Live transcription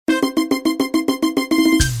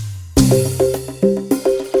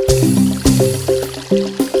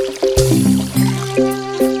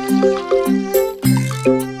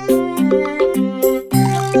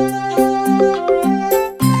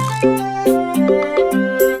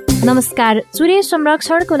नमस्कार। चुरे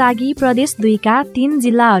संरक्षणको लागि प्रदेश 2 का 3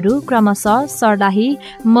 जिल्लाहरू क्रमशः सर्लाही,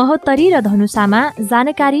 महोत्तरी र धनुषामा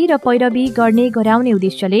जानकारी र पैरवी गर्ने गराउने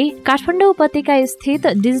उद्देश्यले काठमाडौँ उपत्यका स्थित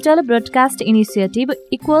digital broadcast initiative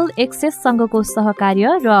equal access संघको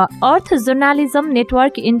सहकार्य र अर्थ जर्नालिजम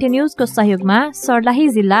नेटवर्क इन्टरन्युजको सहयोगमा सर्लाही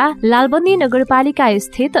जिल्ला लालबन्दी नगरपालिका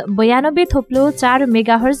स्थित 92.4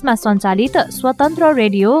 मेगाहर्जमा सञ्चालित स्वतन्त्र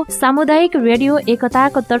रेडियो सामुदायिक रेडियो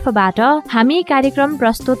एकताको तर्फबाट हामी कार्यक्रम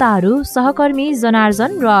प्रस्तुता सहकर्मी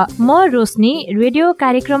जनार्जन र म रोशनी रेडियो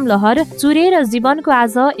कार्यक्रम लहर चुरे र जीवनको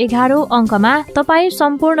आज 11औं अङ्कमा तपाईँ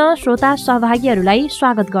सम्पूर्ण श्रोता सहभागीहरूलाई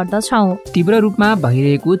स्वागत गर्दछौ। तीव्र रूपमा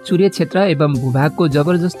भइरहेको चुरे क्षेत्र एवं भूभागको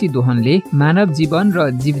जबरजस्ती दोहनले मानव जीवन र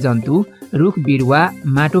जीवजन्तु, रुख बिरुवा,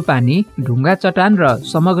 माटो पानी, ढुङ्गा चट्टान र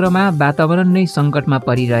समग्रमा वातावरण नै सङ्कटमा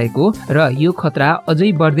परिरहेको र यो खतरा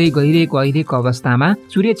अझै बढ्दै गइरहेको अहिलेको अवस्थामा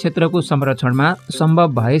चुरे क्षेत्रको संरक्षणमा सम्भव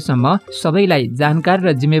भएसम्म सबैलाई जानकार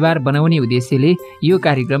र जिम्मेवार बनाउने उद्देश्यले यो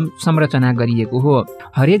कार्यक्रम संरचना गरिएको हो।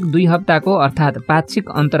 हरेक 2 हप्ताको अर्थात् पाक्षिक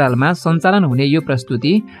अन्तरालमा सञ्चालन हुने यो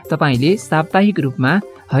प्रस्तुति तपाईले साप्ताहिक रूपमा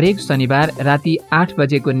हरेक शनिबार राति 8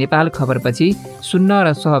 बजेको नेपाल खबरपछि सुन्न र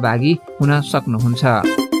सहभागी हुन सक्नुहुन्छ।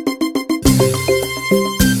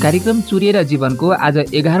 कार्यक्रम चुरे र जीवनको आज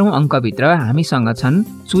 11औं अङ्कभित्र हामीसँग छन्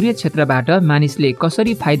चुरे क्षेत्रबाट मानिसले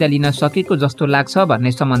कसरी फाइदा लिन सकेको जस्तो लाग्छ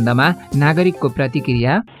भन्ने सम्बन्धमा नागरिकको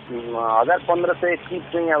प्रतिक्रिया। 1500 फिट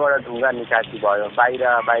चाहिँ यहाँबाट ढुङ्गा निकासी भयो,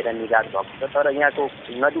 बाहिर निकास भएको छ। तर यहाँको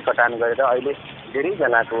नदी कटान गरेर अहिले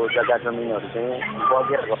धेरैजनाको जग्गा जमिनहरू चाहिँ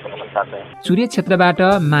बगेर गएको अवस्था छ। चुरे क्षेत्रबाट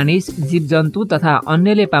मानिस, जीवजन्तु तथा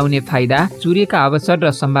अन्यले पाउने फाइदा, चुरेका अवसर र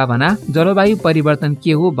सम्भावना, जलवायु परिवर्तन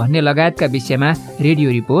के हो भन्ने लगायतका विषयमा रेडियो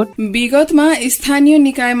रिपोर्ट। विगतमा स्थानीय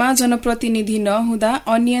निकायमा जनप्रतिनिधि नहुँदा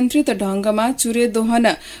अनियन्त्रित ढङ्गमा चुरे दोहन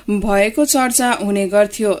भएको चर्चा हुने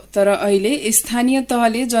गर्थ्यो। तर अहिले स्थानीय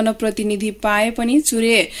तहले जनप्रतिनिधि पाए पनि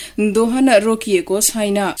चुरे दोहन रोकिएको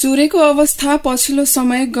छैन। चुरेको अवस्था पछिल्लो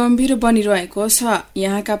समय गम्भीर बनिरहेको छ।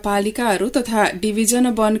 यहाँका पालिकाहरू तथा डिभिजन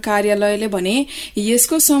वन कार्यालयले भने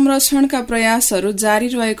यसको संरक्षणका प्रयासहरू जारी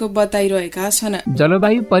रहेको बताइरहेका छन्।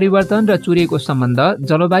 जलवायु परिवर्तन र चुरेको सम्बन्ध,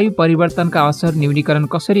 जलवायु परिवर्तनका असर न्यूनीकरण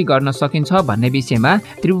कसरी गर्न सकिन्छ भन्ने विषयमा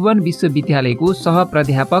त्रिभुवन विश्वविद्यालयको सह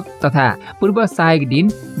प्राध्यापक तथा पूर्व सहायक डिन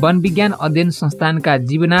वन विज्ञान अध्ययन संस्थानका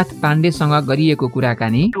जीवनाथ पाण्डेसँग गरिएको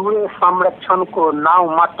कुराकानी। चुरे संरक्षणको नाउँ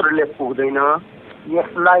मात्रले पुग्दैन,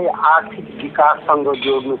 यसलाई आर्थिक विकाससँग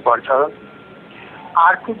जोड्नु पर्छ।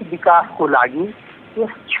 आर्थिक विकासको लागि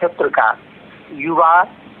यस क्षेत्रका युवा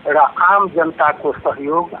र आम जनताको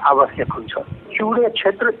सहयोग आवश्यक हुन्छ। चुरे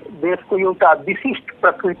क्षेत्र देशको एउटा विशिष्ट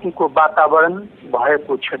प्रकृतिको वातावरण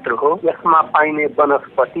भएको क्षेत्र हो। यसमा पाइने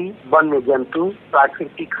वनस्पति, वन्यजन्तु,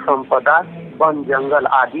 प्राकृतिक सम्पदा, वन जंगल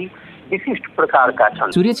आदि विशिष्ट प्रकारका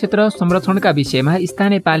छन्। चुरे क्षेत्र संरक्षणका विषयमा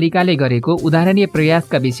स्थानीय पालिकाले गरेको उदाहरणीय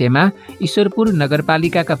प्रयासका विषयमा ईश्वरपुर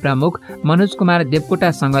नगरपालिकाका प्रमुख मनोज कुमार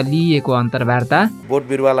देवकोटासँग लिएको अन्तर्वार्ता। बोट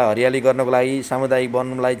बिरुवालाई हरियाली गर्नको लागि, सामुदायिक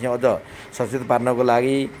वनलाई चाहिँ अझ सचेत पार्नको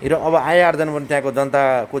लागि र अब आय आर्जन पनि त्यहाँको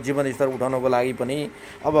जनताको जीवन स्तर उठाउनको लागि पनि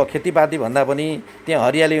अब खेतीपाती भन्दा पनि त्यहाँ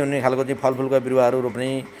हरियाली हुने खालको चाहिँ फलफुलका बिरुवाहरू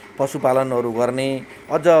रोप्ने, पशुपालनहरू गर्ने,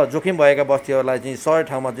 अझ जोखिम भएका बस्तीहरूलाई चाहिँ 100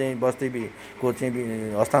 ठाउँमा चाहिँ बस्तीको चाहिँ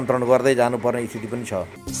हस्तान्तरण गर्दै जानुपर्ने स्थिति पनि छ।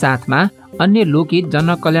 साथमा अन्य लोकहित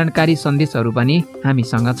जनकल्याणकारी सन्देशहरू पनि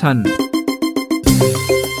हामीसँग छन्।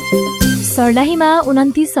 सर्लाहीमा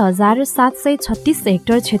 29,736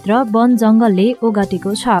 हेक्टर क्षेत्र वन जंगलले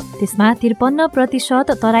ओगटेको छ। त्यसमा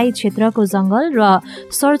 53% तराई क्षेत्रको जंगल र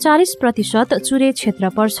 47% चुरे क्षेत्र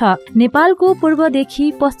पर्छ। नेपालको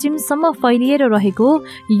पूर्वदेखि पश्चिमसम्म फैलिएर रहेको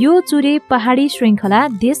यो चुरे पहाडी श्रृङ्खला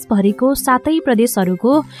देशभरिको 7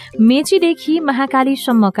 प्रदेशहरूको मेचीदेखि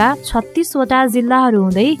महाकालीसम्मका 36 वटा जिल्लाहरू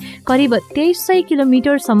हुँदै करिब 2300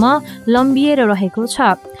 किलोमिटरसम्म लम्बिएर रहेको छ।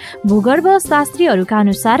 भूगर्भ शास्त्रीहरूका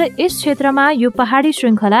अनुसार यस क्षेत्रमा यो पहाडी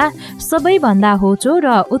श्रृङ्खला सबैभन्दा होचो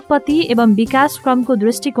र उत्पत्ति एवं विकास क्रमको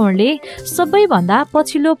दृष्टिकोणले सबैभन्दा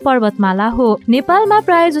पछिल्लो पर्वतमाला हो। नेपालमा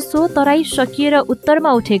प्रायजसो तराई सकिएर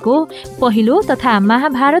उत्तरमा उठेको पहिलो तथा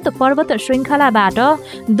महाभारत पर्वत श्रृङ्खलाबाट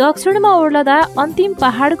दक्षिणमा ओर्लदा अन्तिम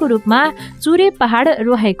पहाडको रूपमा चुरे पहाड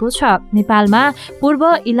रहेको छ। नेपालमा पूर्व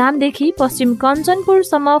इलामदेखि पश्चिम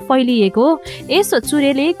कञ्चनपुरसम्म फैलिएको यस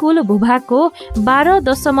चुरेले कुल भूभागको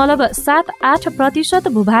 12.78%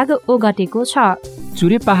 भूभाग ओगटेको छ।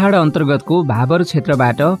 चुरे पहाड अन्तर्गतको भाबर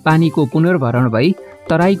क्षेत्रबाट पानीको पुनर्भरण भई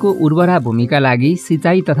तराईको उर्वरा भूमिका लागि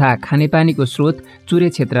सिँचाइ तथा खानेपानीको स्रोत चुरे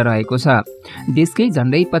क्षेत्र रहेको छ। देशकै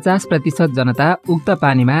झण्डै 50% जनता उक्त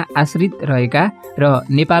पानीमा आश्रित रहेका र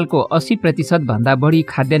नेपालको 80% भन्दा बढी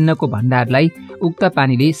खाद्यान्नको भण्डारलाई उक्त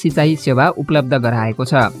पानीले सिँचाइ सेवा उपलब्ध गराएको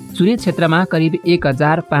छ। चुरे क्षेत्रमा करिब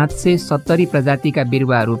 1570 प्रजातिका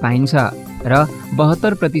बिरुवाहरू पाइन्छ। र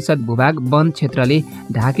 72% भूभाग वन क्षेत्रले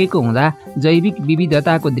ढाकेको हुँदा जैविक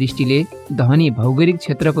विविधताको दृष्टिले धनी भौगोलिक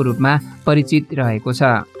क्षेत्रको रूपमा परिचित रहेको छ।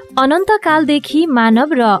 अनन्तकालदेखि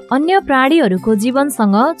मानव र अन्य प्राणीहरूको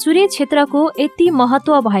जीवनसँग चुरे क्षेत्रको यति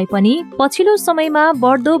महत्व भए पनि पछिल्लो समयमा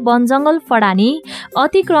बढ्दो वनजङ्गल फडानी,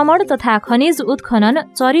 अतिक्रमण तथा खनिज उत्खनन,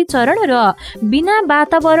 चरीचरण र बिना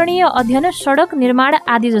वातावरणीय अध्ययन सडक निर्माण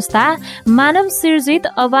आदि जस्ता मानव सिर्जित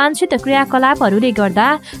अवांछित क्रियाकलापहरूले गर्दा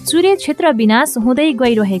चुरे क्षेत्र विनाश हुँदै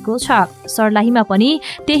गइरहेको छ। सर्लाहीमा पनि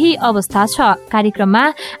त्यही अवस्था छ। कार्यक्रममा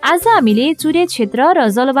आज हामीले चुरे क्षेत्र र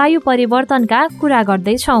जलवायु परिवर्तनका कुरा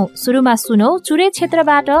गर्दैछौँ। सुरुमा सुनौ चुरे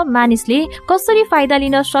क्षेत्रबाट मानिसले कसरी फाइदा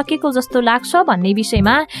लिन सकेको जस्तो लाग्छ भन्ने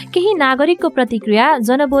विषयमा केही नागरिकको प्रतिक्रिया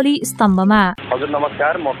जनबोली स्तम्भमा। हजुर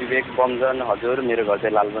नमस्कार, म विवेक बमजन। हजुर मेरो घर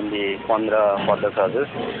चाहिँ लालबन्दी 15 पर्दछ। हजुर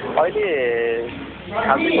अहिले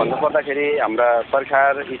खासै भन्नुपर्दाखेरि हाम्रा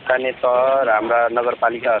सरकार, स्थानीय तह र हाम्रा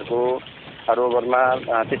नगरपालिकाहरूको रोबरमा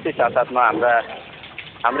त्यस्तै साथसाथमा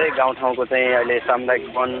हाम्रै गाउँठाउँको चाहिँ अहिले सामुदायिक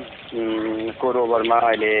वनको रोबरमा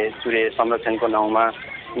अहिले चुरे संरक्षणको नाउँमा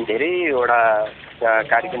धेरैवटा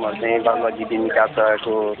कार्यक्रमहरू चाहिँ बालुवा गिटी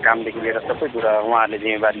निकासको कामदेखि लिएर सबै कुरा उहाँहरूले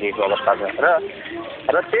जिम्मेवारी लिएको अवस्था छ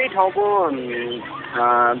र त्यही ठाउँको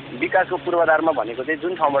विकासको पूर्वाधारमा भनेको चाहिँ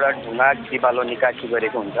जुन ठाउँबाट ढुङ्गा गिटी बालुवा निकासी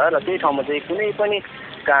गरेको हुन्छ र त्यही ठाउँमा चाहिँ कुनै पनि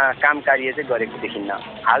काम कार्य चाहिँ गरेको देखिन्न।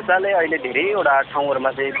 हालसालै अहिले धेरैवटा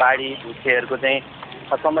ठाउँहरूमा चाहिँ बाढी भुइँहरूको चाहिँ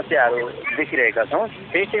समस्याहरू देखिरहेका छौँ।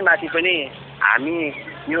 त्यसै माथि पनि हामी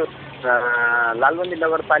यो लालबन्दी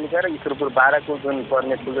नगरपालिका र ईश्वरपुर 12को जुन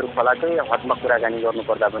पर्ने ठुलो खोलाकै हदमा कुराकानी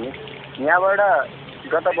गर्नुपर्दा पनि यहाँबाट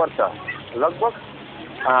गत वर्ष लगभग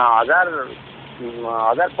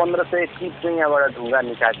 1500 किप चाहिँ यहाँबाट ढुङ्गा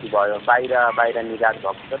निकासी भयो, बाहिर निकास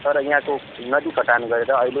भएको छ। तर यहाँको नदी कटान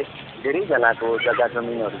गरेर अहिले धेरैजनाको जग्गा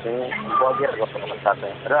जमिनहरू चाहिँ बगेर गएको अवस्था छ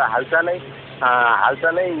र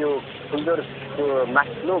हालसालै यो फुलजोरको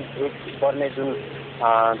माथिल्लो एक पर्ने जुन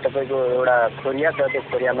तपाईँको एउटा खोरिया छ, त्यो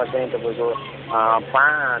खोरियामा चाहिँ तपाईँको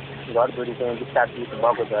 5 घरधुरी चाहिँ विस्थापित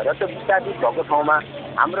भएको छ र त्यो विस्थापित भएको ठाउँमा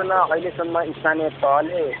हाम्रो न अहिलेसम्म स्थानीय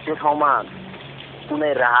तहले त्यो ठाउँमा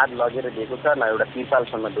कुनै राहत लगेर दिएको छ, न एउटा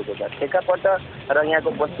तिर्पालसम्म दिएको छ। ठेक्कापट्ट र यहाँको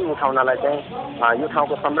बस्ती उठाउनलाई चाहिँ यो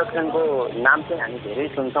ठाउँको संरक्षणको नाम चाहिँ हामी धेरै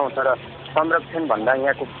सुन्छौँ, तर संरक्षण भन्दा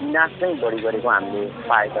यहाँको विनाश चाहिँ बढी गरेको हामीले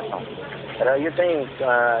पाएका छौँ। र यो चाहिँ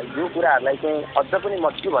यो कुराहरूलाई चाहिँ अझ पनि म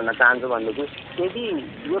के भन्न चाहन्छु भनेदेखि यदि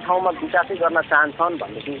यो ठाउँमा विकासै गर्न चाहन्छन्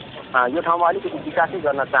भनेदेखि यो ठाउँमा अलिकति विकासै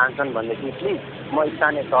गर्न चाहन्छन् भनेदेखि प्लिज म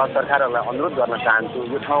स्थानीय तह सरकारहरूलाई अनुरोध गर्न चाहन्छु,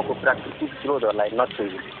 यो ठाउँको प्राकृतिक स्रोतहरूलाई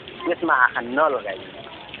नछुइदिनु, त्यसमा आँखा नलगाइदिनु।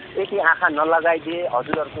 यदि आँखा नलगाइदिए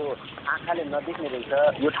हजुरहरूको आँखाले नदेख्ने रहेछ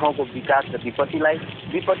यो ठाउँको विकास र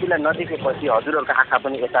विपत्तिलाई नदेखेपछि हजुरहरूको आँखा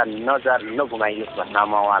पनि यता नघुमाइयोस् भन्न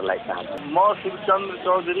म उहाँहरूलाई चाहन्छु। म शिवचन्द्र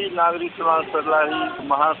चौधरी, नागरिक समाज सर्लाही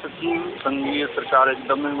महासचिव। सङ्घीय सरकार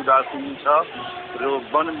एकदमै उदासीन छ र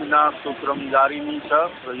वन विनाशको क्रम जारी नै छ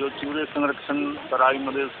र यो चुरे संरक्षण तराई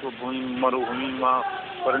मधेसको भूमि मरुभूमिमा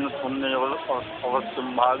परिणत हुने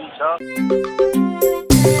अवश्यम्भावी छ।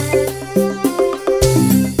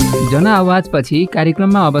 जनआवाजपछि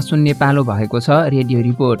कार्यक्रममा अब सुन्ने पालो भएको छ रेडियो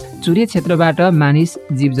रिपोर्ट। चुरे क्षेत्रबाट मानिस,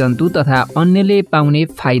 जीवजन्तु तथा अन्यले पाउने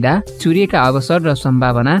फाइदा, चुरेका अवसर र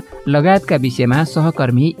सम्भावना लगायतका विषयमा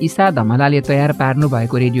सहकर्मी ईशा धमलाले तयार पार्नु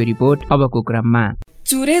भएको रेडियो रिपोर्ट अबको क्रममा।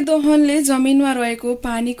 चुरे दोहनले जमिनमा रहेको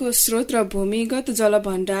पानीको स्रोत र भूमिगत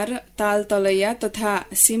जलभण्डार, तालतलैया तथा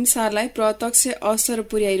सिमसारलाई प्रत्यक्ष असर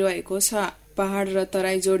पुर्याइरहेको छ। पहाड र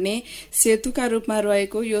तराई जोड्ने सेतुका रूपमा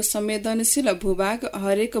रहेको यो संवेदनशील भूभाग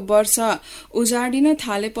हरेक वर्ष उजाडिन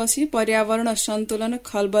थालेपछि पर्यावरण सन्तुलन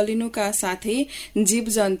खलबलिनुका साथै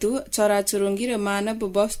जीवजन्तु, चराचुरुङ्गी र मानव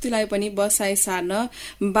बस्तीलाई पनि बसाई सार्न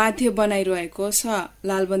बाध्य बनाइरहेको छ।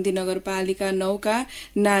 लालबन्दी नगरपालिका 9 का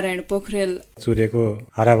नारायण पोखरेल।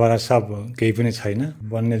 चुरेको हराभरा सब केही पनि छैन,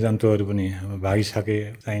 वन्यजन्तुहरू पनि भागिसके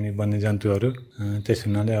चाहिने वन्यजन्तुहरू। त्यस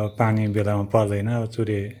हुनाले अब पानी बेलामा पर्दैन। अब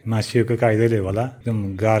चुरे मासिएको कायदैले होला एकदम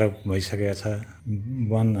गाह्रो भइसकेको छ।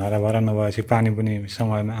 वन हराभरा नभएपछि पानी पनि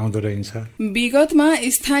समयमा आउँदो रहन्छ। विगतमा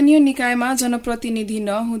स्थानीय निकायमा जनप्रतिनिधि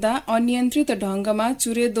नहुँदा अनियन्त्रित ढंगमा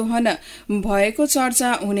चुरे दोहन भएको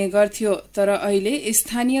चर्चा हुने गर्थ्यो, तर अहिले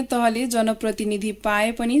स्थानीय तहले जनप्रतिनिधि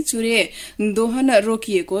पाए पनि चुरे दोहन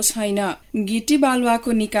रोकिएको छैन। गिटी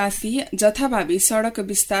बालुवाको निकासी, जथाभावी सड़क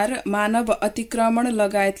विस्तार, मानव अतिक्रमण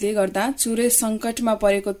लगायतले गर्दा चुरे संकटमा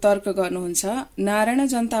परेको तर्क गर्नुहुन्छ नारायण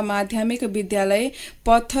जनता माध्यमिक विद्यालय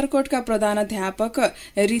पत्थरकोटका प्रधानाध्यापक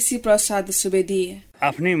ऋषि प्रसाद सुवेदी।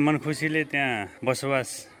 आफ्नै मनखुसीले त्यहाँ बसोबास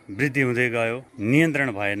वृद्धि हुँदै गयो,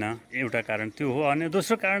 नियन्त्रण भएन, एउटा कारण त्यो हो। अनि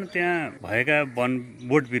दोस्रो कारण त्यहाँ भएका वन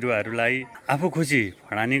बोट बिरुवाहरूलाई आफू खुसी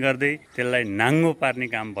फडानी गर्दै त्यसलाई नाङ्गो पार्ने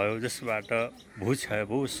काम भयो, जसबाट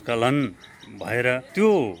भूस्खलन भएर त्यो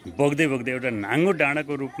बग्दै बग्दै एउटा नाङ्गो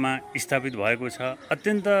डाँडाको रूपमा स्थापित भएको छ।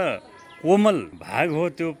 अत्यन्त कोमल भाग हो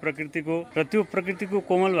त्यो प्रकृतिको, र त्यो प्रकृतिको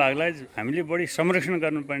कोमल भागलाई हामीले बढी संरक्षण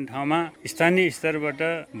गर्नुपर्ने ठाउँमा स्थानीय स्तरबाट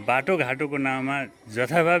बाटोघाटोको नाममा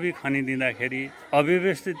जथाभावी खनिदिँदाखेरि,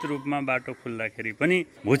 अव्यवस्थित रूपमा बाटो खुल्दाखेरि पनि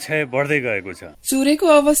भूक्षय बढ्दै गएको छ। चुरेको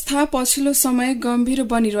अवस्था पछिल्लो समय गम्भीर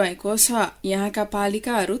बनिरहेको छ। यहाँका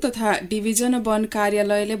पालिकाहरू तथा डिभिजन वन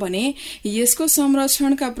कार्यालयले भने यसको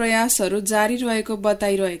संरक्षणका प्रयासहरू जारी रहेको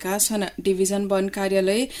बताइरहेका छन्। डिभिजन वन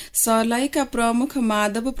कार्यालय सर्लाहीका प्रमुख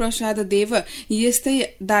माधव प्रसाद देव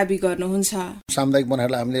यस्तै दाबी गर्नुहुन्छ। सामुदायिक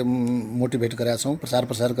वनहरूलाई हामीले मोटिभेट गरेका छौँ, प्रचार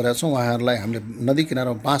प्रसार गरेका छौँ। उहाँहरूलाई हामीले नदी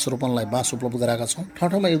किनारमा बाँस रोपनलाई बाँस उपलब्ध गराएका छौँ।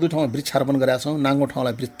 ठाउँ एक दुई ठाउँमा वृक्षारोपण गरेका छौँ। नाङ्गो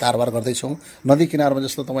ठाउँलाई वृक्ष तारबार गर्दैछौँ। नदी किनारमा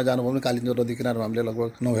जस्तो तपाईँ जानुभयो भने कालिन्जो नदी किनारमा हामीले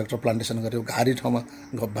लगभग 9 हेक्टर प्लान्टेसन गऱ्यौँ। घारी ठाउँमा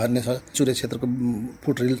भन्ने छ, चुरे क्षेत्रको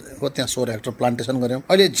फुटरिल हो, त्यहाँ 16 हेक्टर प्लान्टेसन गऱ्यौँ।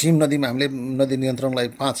 अहिले झिम नदीमा हामीले नदी नियन्त्रणलाई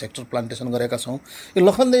 5 हेक्टर प्लान्टेसन गरेका छौँ। यो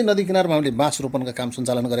लखनदै नदी किनारमा हामीले बाँस रोपनका काम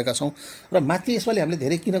सञ्चालन गरेका छौँ। र माथि यसपालि हामीले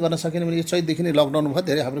धेरै किन गर्न सकेन भने यो चैतदेखि नै लकडाउन भयो,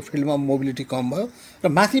 धेरै हाम्रो फिल्डमा मोबिलिटी कम भयो, र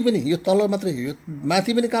माथि पनि यो तल मात्रै, यो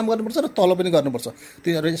माथि पनि काम गर्नुपर्छ र तल पनि गर्नुपर्छ।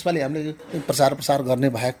 त्यो यसपालि हामीले प्रसार गर्ने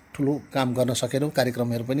बाहेक ठुलो काम गर्न सकेनौँ।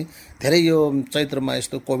 कार्यक्रमहरू पनि धेरै यो चैत्रमा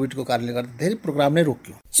यस्तो कोभिडको कारणले गर्दा धेरै प्रोग्राम नै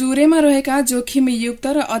रोकियो। चुरेमा रहेका जोखिमयुक्त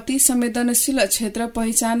र अति संवेदनशील क्षेत्र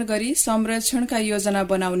पहिचान गरी संरक्षणका योजना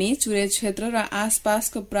बनाउने, चुरे क्षेत्र र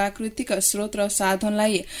आसपासको प्राकृतिक स्रोत र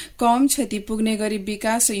साधनलाई कम क्षति पुग्ने गरी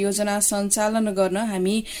विकास योजना सञ्चालन गर्न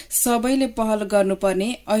हामी सबैले पहल गर्नुपर्ने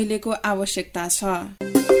अहिलेको आवश्यकता छ।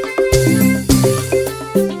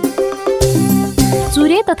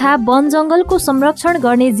 चुरे तथा वन जंगलको संरक्षण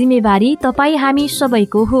गर्ने जिम्मेवारी तपाई हामी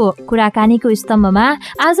सबैको हो। कुराकानीको स्तम्भमा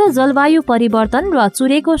आज जलवायु परिवर्तन र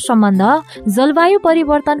चुरेको सम्बन्ध, जलवायु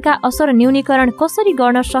परिवर्तनका असर न्यूनीकरण कसरी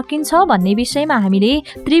गर्न सकिन्छ भन्ने विषयमा हामीले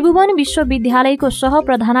त्रिभुवन विश्वविद्यालयको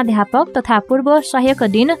सहप्रधानाध्यापक तथा पूर्व सहायक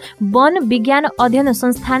डिन वन विज्ञान अध्ययन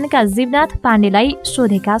संस्थानका जीवनाथ पाण्डेलाई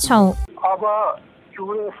सोधेका छौं। अब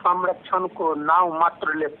चुरे संरक्षणको नाउँ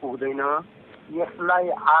मात्रले पुग्दैन, यसलाई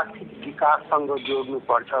आर्थिक विकाससँग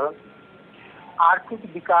जोड्नुपर्छ। आर्थिक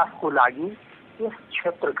विकासको लागि यस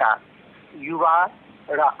क्षेत्रका युवा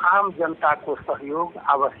र आम जनताको सहयोग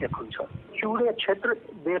आवश्यक हुन्छ। चुरे क्षेत्र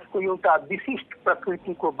देशको एउटा विशिष्ट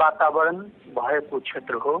प्रकृतिको वातावरण भएको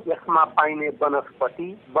क्षेत्र हो। यसमा पाइने वनस्पति,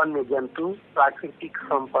 वन्यजन्तु, प्राकृतिक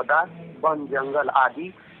सम्पदा, वन जंगल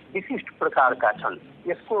आदि विशिष्ट प्रकारका छन्।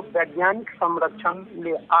 यसको वैज्ञानिक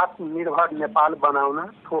संरक्षणले आत्मनिर्भर नेपाल बनाउन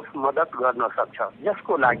ठोस मद्दत गर्न सक्छ,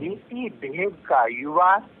 जसको लागि यी भेगका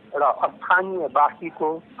युवा र स्थानीयवासीको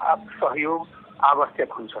सहयोग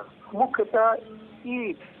आवश्यक हुन्छ। मुख्यतः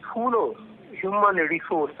यी ठुलो ह्युमन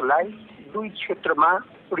रिसोर्सलाई दुई क्षेत्रमा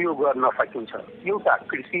प्रयोग गर्न सकिन्छ। एउटा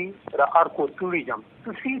कृषि र अर्को टुरिज्म।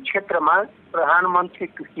 कृषि क्षेत्रमा प्रधानमन्त्री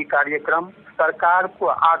कृषि कार्यक्रम, सरकारको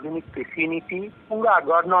आधुनिक कृषि नीति पूरा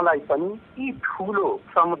गर्नलाई पनि यी ठुलो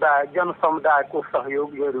समुदाय, जनसमुदायको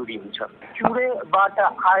सहयोग जरुरी हुन्छ। चुरेबाट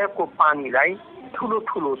आएको पानीलाई ठुलो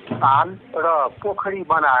ठुलो ताल र पोखरी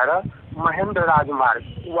बनाएर महेन्द्र राजमार्ग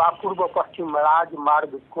वा पूर्व पश्चिम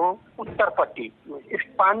राजमार्गको उत्तरपट्टि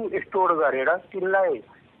पानी स्टोर गरेर तिनलाई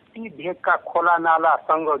ती भेगका खोला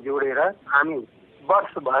नालासँग जोडेर हामी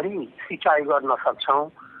वर्षभरि सिँचाइ गर्न सक्छौँ।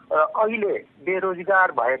 र अहिले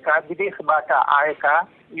बेरोजगार भएका विदेशबाट आएका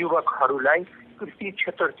युवकहरूलाई कृषि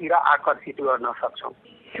क्षेत्रतिर आकर्षित गर्न सक्छौँ।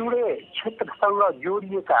 चुरे क्षेत्रसँग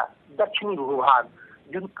जोडिएका दक्षिणी भूभाग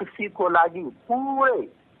जुन कृषिको लागि पुरै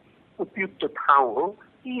उपयुक्त ठाउँ हो,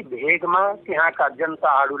 यी भेगमा त्यहाँका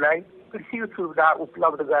जनताहरूलाई कृषि सुविधा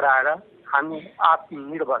उपलब्ध गराएर हामी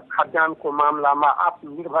आत्मनिर्भर, खाद्यान्नको मामलामा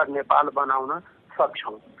आत्मनिर्भर नेपाल बनाउन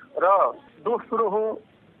सक्छौँ। र दोस्रो हो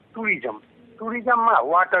टुरिज्म। टुरिज्ममा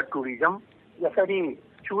वाटर टुरिज्म, यसरी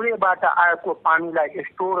चुरेबाट आएको पानीलाई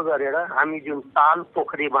स्टोर गरेर हामी जुन ताल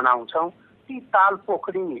पोखरी बनाउँछौँ, ती ताल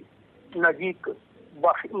पोखरी नजिक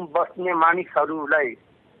बस्ने मानिसहरूलाई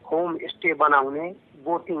होम स्टे बनाउने,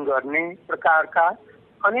 बोटिङ गर्ने प्रकारका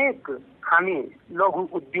अनेक हामी लघु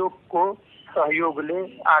उद्योगको सहयोगले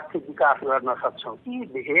आर्थिक विकास गर्न सक्छौँ। यी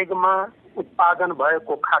भेगमा उत्पादन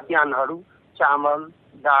भएको खाद्यान्नहरू, चामल,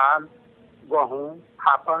 दाल, गहुँ,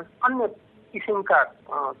 फापर, अन्य किसिमका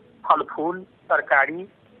फलफुल,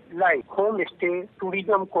 तरकारीलाई होमस्टे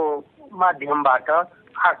टुरिज्मको माध्यमबाट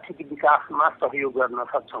आर्थिक विकासमा सहयोग गर्न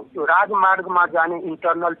सक्छौँ। यो राजमार्गमा जाने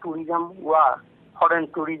इन्टरनल टुरिज्म वा फरेन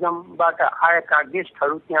टुरिज्मबाट आएका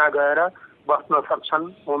गेस्टहरू त्यहाँ गएर बस्न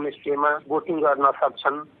सक्छन्, होमस्टेमा बोटिङ गर्न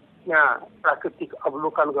सक्छन्, त्यहाँ प्राकृतिक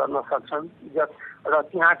अवलोकन गर्न सक्छन् र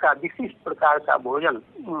त्यहाँका विशिष्ट प्रकारका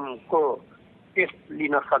भोजनको टेस्ट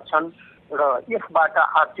लिन सक्छन् र यसबाट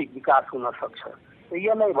आर्थिक विकास हुन सक्छ।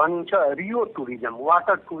 यसलाई भनिन्छ रियो टुरिज्म।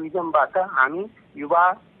 वाटर टुरिज्मबाट हामी युवा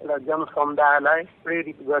र जनसमुदायलाई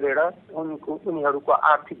प्रेरित गरेर उनीहरूको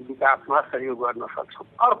आर्थिक विकासमा सहयोग गर्न सक्छौँ।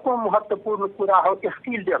 अर्को महत्त्वपूर्ण कुरा हो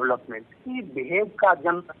स्किल डेभलपमेन्ट। यी भेगका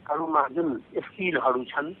जनताहरूमा जुन स्किलहरू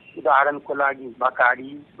छन्, उदाहरणको लागि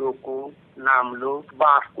भकारी, डोको, नाम्लो,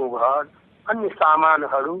 बाँसको घर, अन्य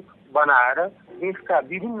सामानहरू बनाएर देशका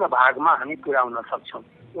विभिन्न भागमा हामी पुर्याउन सक्छौँ।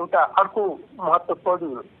 एउटा अर्को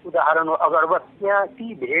महत्त्वपूर्ण उदाहरण हो अगरबत्ती। त्यहाँ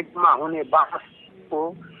ती भेगमा हुने बाँसको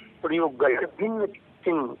प्रयोग गरेर भिन्न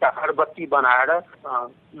किसिमका अगरबत्ती बनाएर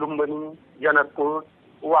लुम्बिनी, जनकपुर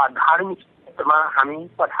वा धार्मिक क्षेत्रमा हामी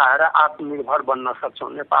पठाएर आत्मनिर्भर बन्न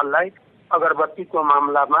सक्छौँ। नेपाललाई अगरबत्तीको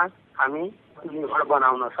मामलामा हामी निर्भर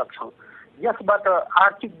बनाउन सक्छौँ। यसबाट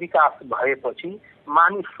आर्थिक विकास भएपछि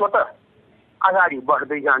मानिस स्वतः अगाडि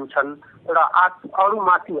बढ्दै जान्छन् र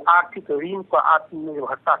अरूमाथि आर्थिक ऋणको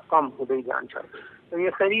आत्मनिर्भरता कम हुँदै जान्छ।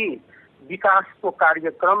 यसरी विकासको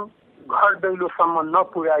कार्यक्रम घर दैलोसम्म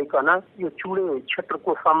नपुर्याइकन यो चुरे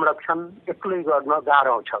क्षेत्रको संरक्षण एक्लै गर्न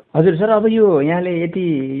गाह्रो छ। हजुर सर, अब यहाँले यति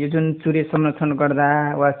यो जुन चुरे संरक्षण गर्दा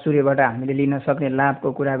वा चुरेबाट हामीले लिन सक्ने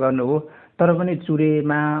लाभको कुरा गर्नु हो, तर पनि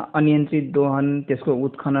चुरेमा अनियन्त्रित दोहन, त्यसको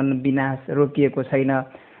उत्खनन, विनाश रोकिएको छैन।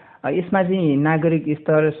 यसमा चाहिँ नागरिक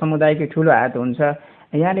स्तर, समुदायकै ठुलो हात हुन्छ।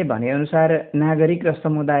 यहाँले भनेअनुसार नागरिक र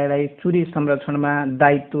समुदायलाई चुरे संरक्षणमा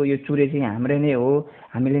दायित्व यो चुरे चाहिँ हाम्रै नै हो,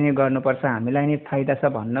 हामीले नै गर्नुपर्छ, हामीलाई नै फाइदा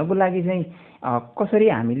छ भन्नको लागि चाहिँ कसरी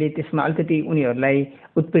हामीले त्यसमा अलिकति उनीहरूलाई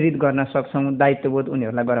उत्प्रेरित गर्न सक्छौँ, दायित्वबोध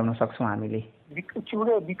उनीहरूलाई गराउन सक्छौँ हामीले?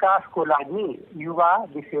 चुरे विकासको लागि युवा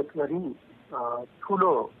विशेष गरी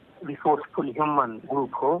ठुलो रिसोर्सफुल ह्युमन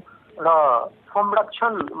ग्रुप हो र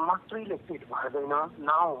संरक्षण मात्रैले पेट भर्दैन,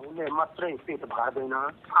 नाउँले मात्रै पेट भर्दैन।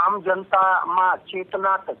 आम जनतामा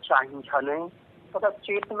चेतना त चाहिन्छ नै, तर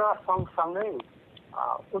चेतना सँगसँगै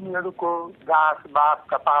उनीहरूको घाँस बाँस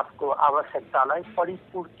कपासको आवश्यकतालाई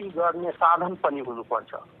परिपूर्ति गर्ने साधन पनि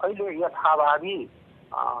हुनुपर्छ। अहिले यथाभावी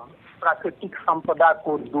प्राकृतिक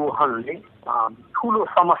सम्पदाको दोहनले ठुलो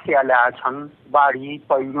समस्या ल्याएछन्। बाढी,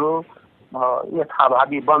 पहिरो,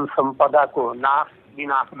 यथाभावी वन सम्पदाको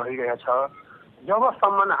विनाश भइरहेछ।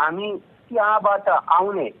 जबसम्म हामी त्यहाँबाट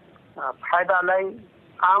आउने फाइदालाई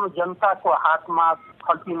आम जनताको हातमा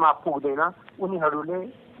खल्तीमा पुग्दैन, उनीहरूले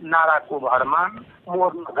नाराको भरमा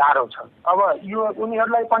मोर्न गाह्रो छ। अब यो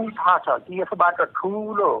उनीहरूलाई पनि थाहा छ कि यसबाट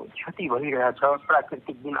ठुलो क्षति भइरहेछ,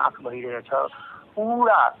 प्राकृतिक विनाश भइरहेछ।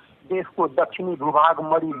 पुरा देशको दक्षिणी भूभाग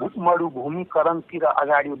मरुभूमिकरणतिर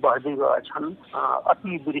अगाडि बढ्दै गएछन्।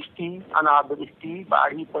 अतिवृष्टि, अनावृष्टि,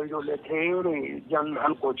 बाढी पहिरोले धेरै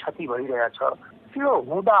जनधनको क्षति भइरहेछ। त्यो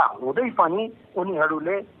हुँदै पनि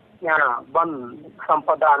उनीहरूले यहाँ वन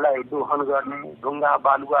सम्पदालाई दोहन गर्ने, ढुङ्गा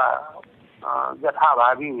बालुवा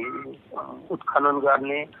यथाभावी उत्खनन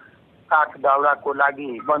गर्ने, काठ दाउराको लागि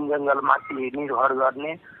वन जङ्गलमाथि निर्भर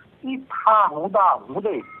गर्ने, यी थाहा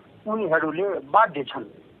हुँदै उनीहरूले बाध्य छन्,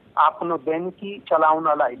 आफ्नो दैनिकी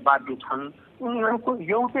चलाउनलाई बाध्य छन्। उनीहरूको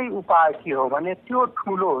एउटै उपाय के हो भने त्यो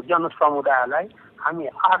ठुलो जनसमुदायलाई हामी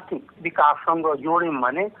आर्थिक विकाससँग जोड्यौँ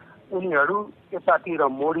भने उनीहरू यतातिर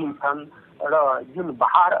मोडिन्छन् र जुन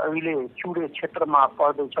भार अहिले चुरे क्षेत्रमा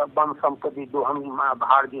पर्दैछ, वन सम्पत्ति दोहनमा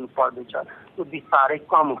भार जुन पर्दैछ, त्यो बिस्तारै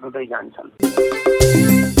कम हुँदै जान्छन्।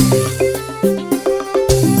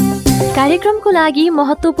 कार्यक्रमको लागि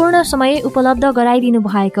महत्त्वपूर्ण समय उपलब्ध गराइदिनु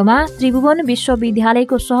भएकोमा त्रिभुवन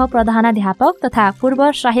विश्वविद्यालयको सहप्रधानाध्यापक तथा पूर्व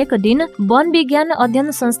सहायक डिन वन विज्ञान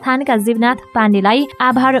अध्ययन संस्थानका जीवनाथ पाण्डेलाई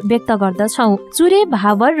आभार व्यक्त गर्दछौं। चुरे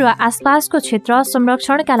भावर र आसपासको क्षेत्र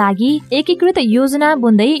संरक्षणका लागि एकीकृत योजना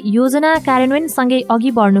बुन्दै योजना कार्यान्वयन सँगै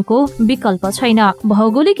अघि बढ्नुको विकल्प छैन।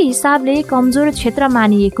 भौगोलिक हिसाबले कमजोर क्षेत्र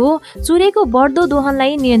मानिएको चुरेको बढ्दो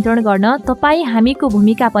दोहनलाई नियन्त्रण गर्न तपाई हामीको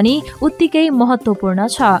भूमिका पनि उत्तिकै महत्त्वपूर्ण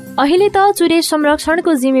छ। अहिले त चुरे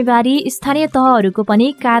संरक्षणको जिम्मेवारी स्थानीय तहहरूको पनि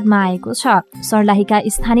काँधमा आएको छ। सर्लाहीका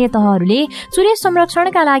स्थानीय तहहरूले चुरे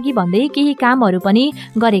संरक्षणका लागि भन्दै केही कामहरू पनि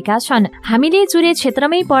गरेका छन्। हामीले चुरे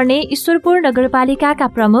क्षेत्रमै पर्ने ईश्वरपुर नगरपालिकाका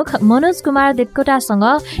प्रमुख मनोज कुमार देवकोटासँग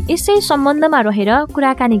यसै सम्बन्धमा रहेर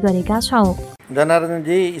कुराकानी गरेका छौं।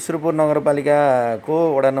 जनार्दनजी, ईश्वरपुर नगरपालिकाको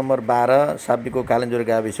वडा नम्बर 12 साब्दीको कालिन्जोर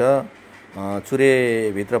गाविस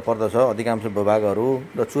चुरेभित्र पर्दछ अधिकांश भूभागहरू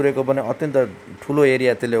र चुरेको पनि अत्यन्त ठुलो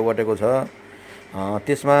एरिया त्यसले ओगटेको छ।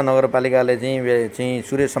 त्यसमा नगरपालिकाले चाहिँ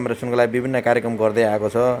चुरे संरक्षणको लागि विभिन्न कार्यक्रम गर्दै आएको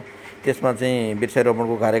छ। त्यसमा चाहिँ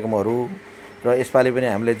वृक्षारोपणको कार्यक्रमहरू र यसपालि पनि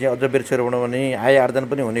हामीले चाहिँ अझ वृक्षारोपण पनि आय आर्जन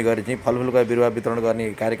पनि हुने गरी चाहिँ फलफुलका बिरुवा वितरण गर्ने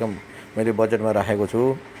कार्यक्रम मैले बजेटमा राखेको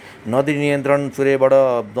छु। नदी नियन्त्रण चुरेबाट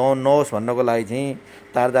दहन नहोस् भन्नको लागि चाहिँ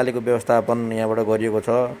तारजालीको व्यवस्थापन यहाँबाट गरिएको छ।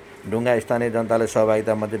 ढुङ्गा स्थानीय जनताले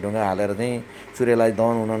सहभागितामा चाहिँ ढुङ्गा हालेर चाहिँ चुरेलाई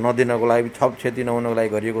दहन हुन नदिनको लागि, थप क्षति नहुनको लागि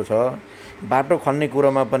गरिएको छ। बाटो खन्ने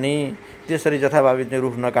कुरोमा पनि त्यसरी जथाभावी चाहिँ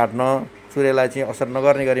रुख नकाट्न, चुरेलाई चाहिँ असर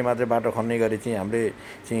नगर्ने गरी मात्रै बाटो खन्ने गरी चाहिँ हामीले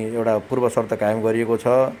चाहिँ एउटा पूर्व शर्त कायम गरिएको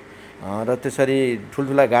छ। र त्यसरी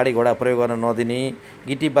ठुल्ठुला गाडी घोडा प्रयोग गर्न नदिने,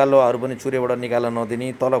 गिटी बालुवाहरू पनि चुरेबाट निकाल्न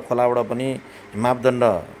नदिने, तल खोलाबाट पनि मापदण्ड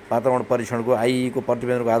वातावरण परीक्षणको आइईको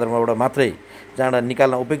प्रतिवेदनको आधारमाबाट मात्रै जहाँबाट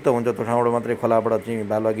निकाल्न उपयुक्त हुन्छ त्यो ठाउँबाट मात्रै खोलाबाट चाहिँ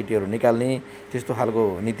बालुवा गिटीहरू निकाल्ने, त्यस्तो खालको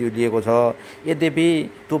नीति लिएको छ। यद्यपि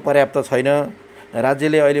त्यो पर्याप्त छैन।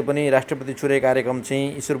 राज्यले अहिले पनि राष्ट्रपति चुरे कार्यक्रम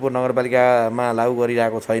चाहिँ ईश्वरपुर नगरपालिकामा लागू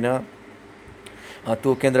गरिरहेको छैन।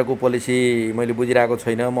 त्यो केन्द्रको पोलिसी मैले बुझिरहेको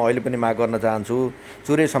छैन। म अहिले पनि माग गर्न चाहन्छु,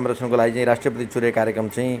 चुरे संरक्षणको लागि चाहिँ राष्ट्रपति चुरे कार्यक्रम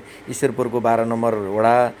चाहिँ ईश्वरपुरको 12 नम्बर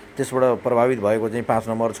वडा, त्यसबाट प्रभावित भएको चाहिँ 5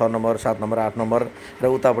 नम्बर, 6 नम्बर, 7 नम्बर, 8 नम्बर र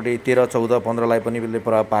उतापट्टि 13, 14, 15लाई पनि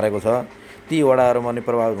प्रभाव पारेको छ। ती वडाहरूमा पनि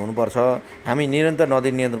प्रभावित हुनुपर्छ। हामी निरन्तर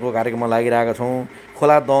नदी नियन्त्रणको कार्यक्रममा लागिरहेका छौँ।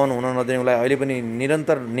 खोला दहन हुन नदिनुको लागि अहिले पनि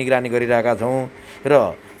निरन्तर निगरानी गरिरहेका छौँ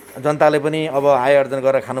र जनताले पनि अब आय आर्जन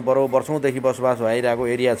गरेर खानु पर्यो। वर्षौँदेखि बसोबास भइरहेको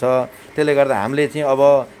एरिया छ। त्यसले गर्दा हामीले चाहिँ अब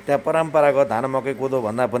त्यहाँ परम्परागत धान मकै कोदो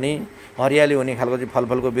भन्दा पनि हरियाली हुने खालको चाहिँ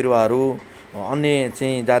फलफलको बिरुवाहरू, अन्य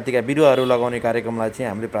चाहिँ जातिका बिरुवाहरू लगाउने कार्यक्रमलाई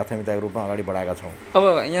चाहिँ हामीले प्राथमिकताको रूपमा अगाडि बढाएका छौँ। अब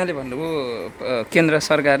यहाँले भन्नुभयो केन्द्र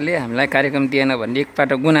सरकारले हामीलाई कार्यक्रम दिएन भन्ने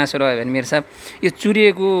एकपल्ट गुनासो रह्यो भने मेरो साहब, यो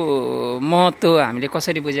चुरेको महत्त्व हामीले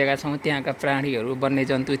कसरी बुझेका छौँ? त्यहाँका प्राणीहरू,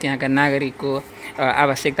 वन्यजन्तु, त्यहाँका नागरिकको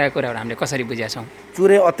आवश्यकताको कुराहरू हामीले कसरी बुझेका छौँ?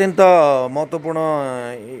 चुरे अत्यन्त महत्त्वपूर्ण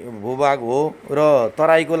भूभाग हो र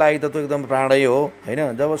तराईको लागि त त्यो एकदम प्राणै हो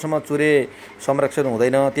होइन। जबसम्म चुरे संरक्षण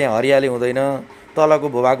हुँदैन, त्यहाँ हरियाली हुँदैन, तलको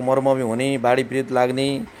भूभाग मरुभूमि हुने, बाढी पीडित लाग्ने,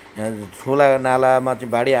 ठुला नालामा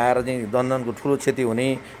चाहिँ बाढी आएर चाहिँ जनधनको ठुलो क्षति हुने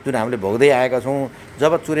जुन हामीले भोग्दै आएका छौँ।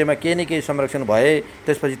 जब चुरेमा केही न केही संरक्षण भए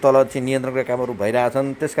त्यसपछि तल चाहिँ नियन्त्रणका कामहरू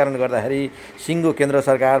भइरहेछन्। त्यस कारणले गर्दाखेरि सिङ्गो केन्द्र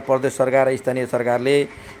सरकार, प्रदेश सरकार र स्थानीय सरकारले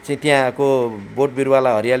चाहिँ त्यहाँको बोट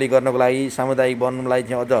बिरुवालाई हरियाली गर्नको लागि, सामुदायिक वनलाई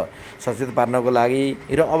चाहिँ अझ सचेत पार्नको लागि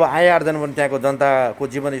र अब आय आर्जन पनि त्यहाँको जनताको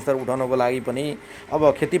जीवनस्तर उठाउनको लागि पनि अब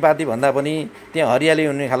खेतीपाती भन्दा पनि त्यहाँ हरियाली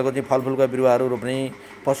हुने खालको चाहिँ फलफुलका बिरुवाहरू रोप्ने,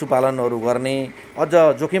 पशुपालनहरू गर्ने, अझ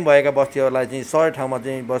जोखिम भएका बस्तीहरूलाई चाहिँ 100 ठाउँमा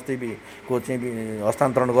चाहिँ बस्तीको चाहिँ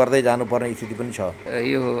हस्तान्तरण गर्दै जानुपर्ने स्थिति पनि छ।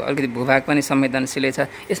 यो अलिकति भूभाग पनि संवेदनशीलै छ।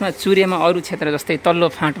 यसमा चुरेमा अरू क्षेत्र जस्तै तल्लो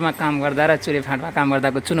फाँटमा काम गर्दा र चुरे फाँटमा काम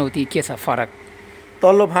गर्दाको चुनौती के छ, फरक?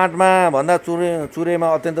 तल्लो फाँटमा भन्दा चुरेमा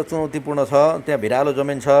अत्यन्त चुनौतीपूर्ण छ। त्यहाँ भिरालो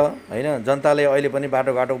जमिन छ होइन। जनताले अहिले पनि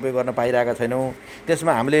बाटोघाटो उपयोग गर्न पाइरहेका छैनौँ। त्यसमा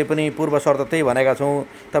हामीले पनि पूर्व शर्त त्यही भनेका छौँ,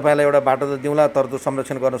 तपाईँलाई एउटा बाटो त दिउँला तर त्यो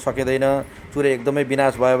संरक्षण गर्न सकिँदैन। चुरे एकदमै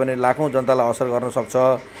विनाश भयो भने लाखौँ जनतालाई असर गर्न सक्छ।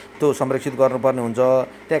 त्यो संरक्षित गर्नुपर्ने हुन्छ।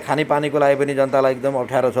 त्यहाँ खानेपानीको लागि पनि जनतालाई एकदम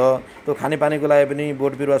अप्ठ्यारो छ। त्यो खानेपानीको लागि पनि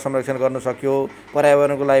बोट बिरुवा संरक्षण गर्न सक्यो,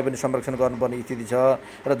 पर्यावरणको लागि पनि संरक्षण गर्नुपर्ने स्थिति छ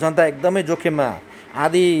र जनता एकदमै जोखिममा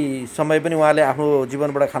आधी समय पनि उहाँले आफ्नो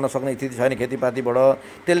जीवनबाट खान सक्ने स्थिति छैन खेतीपातीबाट।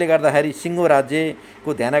 त्यसले गर्दाखेरि सिङ्गो राज्यको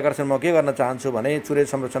ध्यान आकर्षण म के गर्न चाहन्छु भने चुरे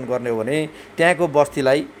संरक्षण गर्ने हो भने त्यहाँको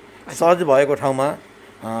बस्तीलाई सहज भएको ठाउँमा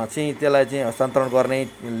चाहिँ त्यसलाई चाहिँ हस्तान्तरण गर्ने,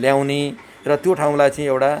 ल्याउने र त्यो ठाउँलाई चाहिँ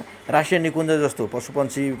एउटा राष्ट्रिय निकुञ्ज जस्तो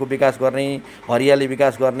पशुपन्छीको विकास गर्ने, हरियाली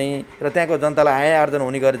विकास गर्ने र त्यहाँको जनतालाई आय आर्जन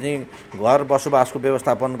हुने गरी चाहिँ घर बसोबासको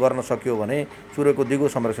व्यवस्थापन गर्न सकियो भने चुरेको दिगो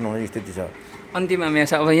संरक्षण हुने स्थिति छ। अन्तिममा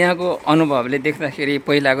मेसा, अब यहाँको अनुभवले देख्दाखेरि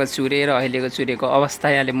पहिलाको चुरे र अहिलेको चुरेको अवस्था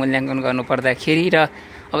यहाँले मूल्याङ्कन गर्नुपर्दाखेरि र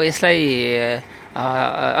अब यसलाई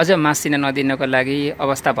अझ मासिन नदिनको लागि,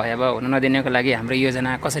 अवस्था भयावह हुन नदिनको लागि हाम्रो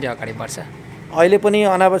योजना कसरी अगाडि बढ्छ? अहिले पनि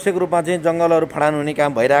अनावश्यक रूपमा चाहिँ जङ्गलहरू फडान हुने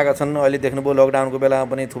काम भइरहेका छन्। अहिले देख्नुभयो लकडाउनको बेलामा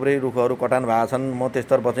पनि थुप्रै रुखहरू कटान भएको छन्। म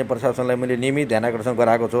त्यसतर्फ चाहिँ प्रशासनलाई मैले नियमित ध्यान आकर्षण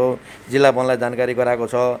गराएको छु, जिल्ला वनलाई जानकारी गराएको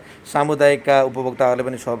छ। सामुदायिकका उपभोक्ताहरूले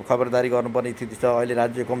पनि खबरदारी गर्नुपर्ने स्थिति छ। अहिले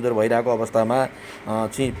राज्य कमजोर भइरहेको अवस्थामा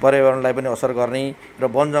चाहिँ पर्यावरणलाई पनि असर गर्ने र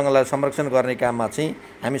वन जङ्गललाई संरक्षण गर्ने काममा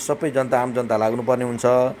चाहिँ हामी सबै जनता, आम जनता लाग्नुपर्ने हुन्छ।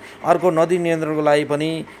 अर्को नदी नियन्त्रणको लागि पनि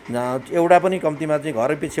एउटा पनि कम्तीमा चाहिँ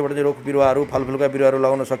घरै पिछेबाट चाहिँ रुख बिरुवाहरू, फलफुलका बिरुवाहरू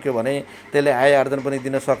लगाउन सक्यो भने त्यसले आय आर्जन पनि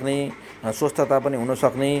दिन सक्ने, स्वस्थता पनि हुन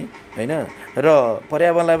सक्ने होइन र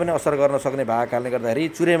पर्यावरणलाई पनि असर गर्न सक्ने भएको कारणले गर्दाखेरि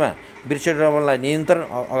चुरेमा वृक्षारोपणलाई नियन्त्रण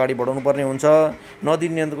अगाडि बढाउनु पर्ने हुन्छ। नदी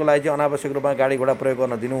नियन्त्रणको लागि चाहिँ अनावश्यक रूपमा गाडी घोडा प्रयोग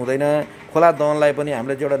गर्न दिनु हुँदैन। खोला दहनलाई पनि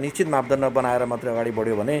हामीले चाहिँ एउटा निश्चित मापदण्ड बनाएर मात्रै अगाडि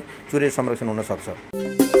बढ्यो भने चुरे संरक्षण हुन सक्छ।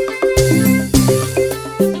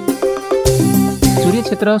 चुरे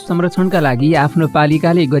क्षेत्र संरक्षणका लागि आफ्नो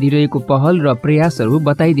पालिकाले गरिरहेको पहल र प्रयासहरू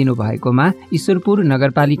बताइदिनु भएकोमा ईश्वरपुर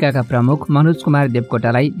नगरपालिकाका प्रमुख मनोज कुमार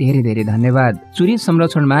देवकोटालाई धेरै धेरै धन्यवाद। चुरे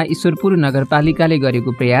संरक्षणमा ईश्वरपुर नगरपालिकाले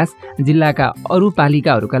गरेको प्रयास जिल्लाका अरू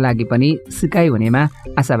पालिकाहरूका लागि पनि सिकाइ हुनेमा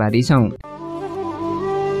आशावादी छौँ।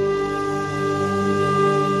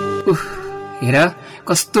 हेर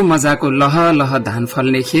कस्तो मजाको लह लह धान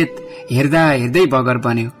फल्ने खेत हेर्दा हेर्दै बगर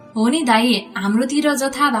बन्यो। हो नि दाई, हाम्रोतिर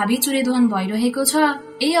जथाभावी चुरे दोहन भइरहेको छ।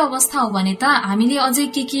 यही अवस्था हो भने त हामीले अझै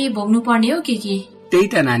के भोग्नु पर्ने हो के? त्यही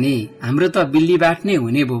त नानी, हाम्रो त बिल्ली बाट्ने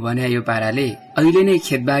हुने भो भने यो पाराले अहिले नै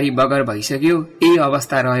खेतबारी बगर भइसक्यो। यही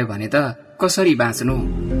अवस्था रह्यो भने त कसरी बाँच्नु?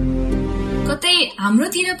 कतै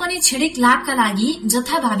हाम्रोतिर पनि छिडिक लाभका लागि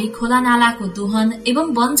जथाभावी खोला नालाको दोहन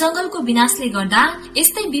एवं वन जंगलको विनाशले गर्दा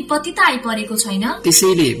यस्तै विपत्ति त आइपरेको छैन।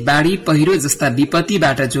 त्यसैले बाढी पहिरो जस्ता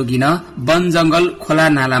विपत्तिबाट जोगिन वन जंगल खोला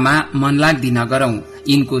नालामा मन लाग्दिन गरौं,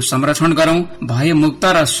 यिनको संरक्षण गरौं, भय मुक्त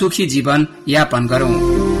र सुखी जीवन यापन गरौं।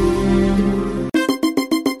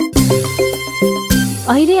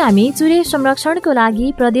 अहिले हामी चुरे संरक्षणको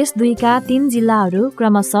लागि प्रदेश 2 का 3 जिल्लाहरू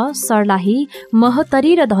क्रमशः सर्लाही,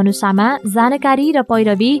 महोत्तरी र धनुषामा जानकारी र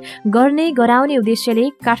पैरवी गर्ने गराउने उद्देश्यले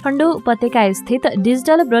काठमाडौँ उपत्यका स्थित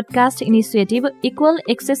digital broadcast initiative equal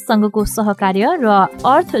access संघको सहकार्य र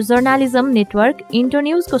अर्थ जर्नालिजम नेटवर्क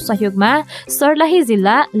इन्टरन्युजको सहयोगमा सर्लाही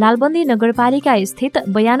जिल्ला लालबन्दी नगरपालिका स्थित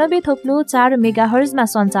 92.4 मेगाहर्जमा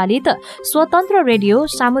सञ्चालित स्वतन्त्र रेडियो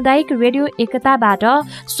सामुदायिक रेडियो एकताबाट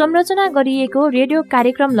संरचना गरिएको रेडियो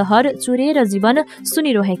कार्यक्रम लहर चुरे र जीवन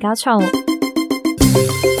सुनिरहेका छौं।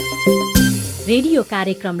 रेडियो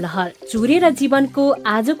कार्यक्रम लहर चुरे र जीवनको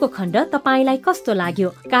आजको खण्ड तपाईलाई कस्तो लाग्यो?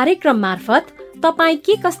 कार्यक्रम मार्फत तपाई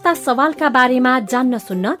के कस्ता सवालका बारेमा जान्न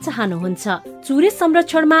सुन्न चाहनुहुन्छ? चुरे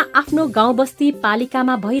संरक्षणमा आफ्नो गाउँ बस्ती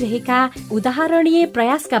पालिकामा भइरहेका उदाहरणीय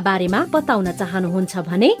प्रयासका बारेमा बताउन चाहनुहुन्छ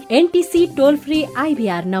भने एनटीसी टोल फ्री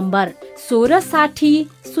आइभीआर नम्बर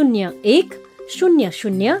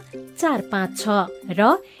 166010000456 र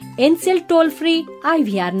एनसेल टोल फ्री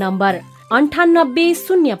आइभीआर नम्बर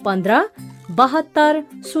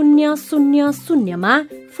 9801572000 मा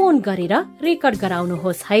फोन गरेर रेकर्ड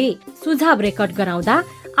गराउनुहोस् है। सुझाव रेकर्ड गराउँदा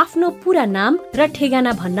आफ्नो पूरा नाम र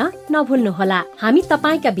ठेगाना भन्न नभुल्नुहोला। हामी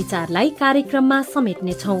तपाईका विचारलाई कार्यक्रममा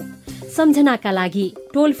समेट्ने छौं। सम्झनाका लागि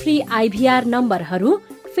टोल फ्री आइभीआर नम्बरहरू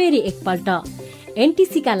फेरि एकपल्ट।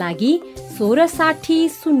 एनटीसी का लागि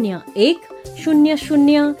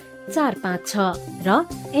 1660100456 र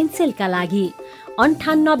एनसेल का लागि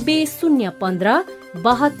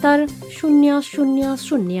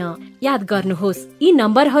 9801572000। याद गर्नुहोस्, यी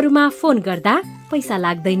नम्बरहरूमा फोन गर्दा पैसा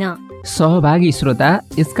लाग्दैन। सहभागी श्रोता,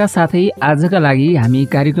 यसका साथै आजका लागि हामी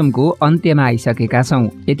कार्यक्रमको अन्त्यमा आइसकेका छौं।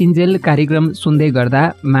 यतिन्जेल कार्यक्रम सुन्दै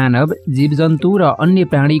गर्दा मानव, जीवजन्तु र अन्य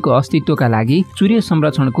प्राणीको अस्तित्वका लागि चुरे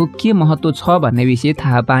संरक्षणको के महत्व छ भन्ने विषय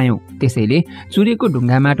थाहा पायौं। त्यसैले चुरेको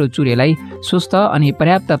ढुङ्गा माटो चुरेलाई स्वस्थ अनि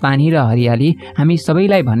पर्याप्त पानी र हरियाली हामी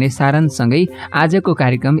सबैलाई भन्ने सारांशसँगै आजको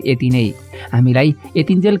कार्यक्रम यति नै। हामीलाई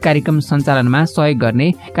यतिन्जेल कार्यक्रम सञ्चालनमा सहयोग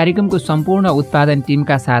गर्ने कार्यक्रमको सम्पूर्ण उत्पादन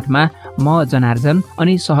टिमका साथमा म जनार्जन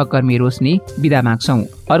अनि सहकर्मी रोशनी बिदा माग्छौं।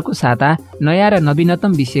 अर्को साता नयाँ र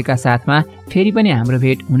नवीनतम विषयका साथमा फेरि पनि हाम्रो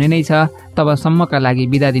भेट हुने नै छ। तबसम्मका लागि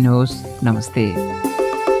बिदा दिनुहोस्। नमस्ते।